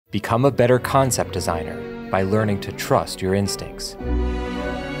Become a better concept designer by learning to trust your instincts.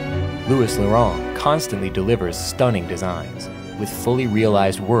 Louis Laurent constantly delivers stunning designs with fully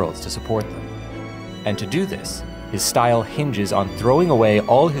realized worlds to support them. And to do this, his style hinges on throwing away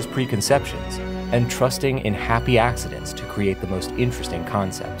all his preconceptions and trusting in happy accidents to create the most interesting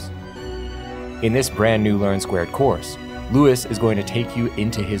concepts. In this brand new Learn Squared course, Louis is going to take you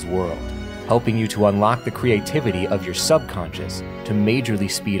into his world, helping you to unlock the creativity of your subconscious to majorly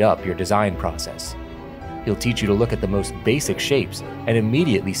speed up your design process. He'll teach you to look at the most basic shapes and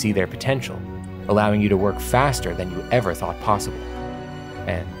immediately see their potential, allowing you to work faster than you ever thought possible.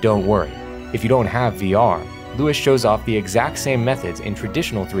 And don't worry, if you don't have VR, Louis shows off the exact same methods in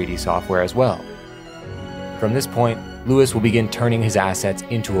traditional 3D software as well. From this point, Louis will begin turning his assets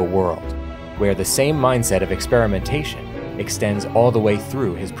into a world, where the same mindset of experimentation extends all the way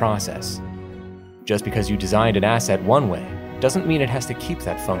through his process. Just because you designed an asset one way doesn't mean it has to keep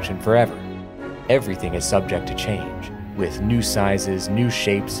that function forever. Everything is subject to change, with new sizes, new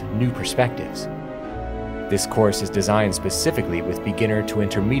shapes, new perspectives. This course is designed specifically with beginner to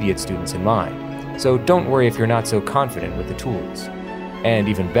intermediate students in mind, so don't worry if you're not so confident with the tools. And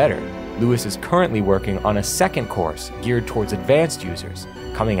even better, Louis is currently working on a second course geared towards advanced users,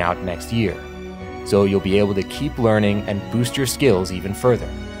 coming out next year. So you'll be able to keep learning and boost your skills even further.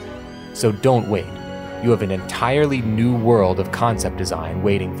 So don't wait. You have an entirely new world of concept design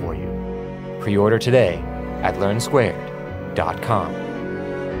waiting for you. Pre-order today at learnsquared.com.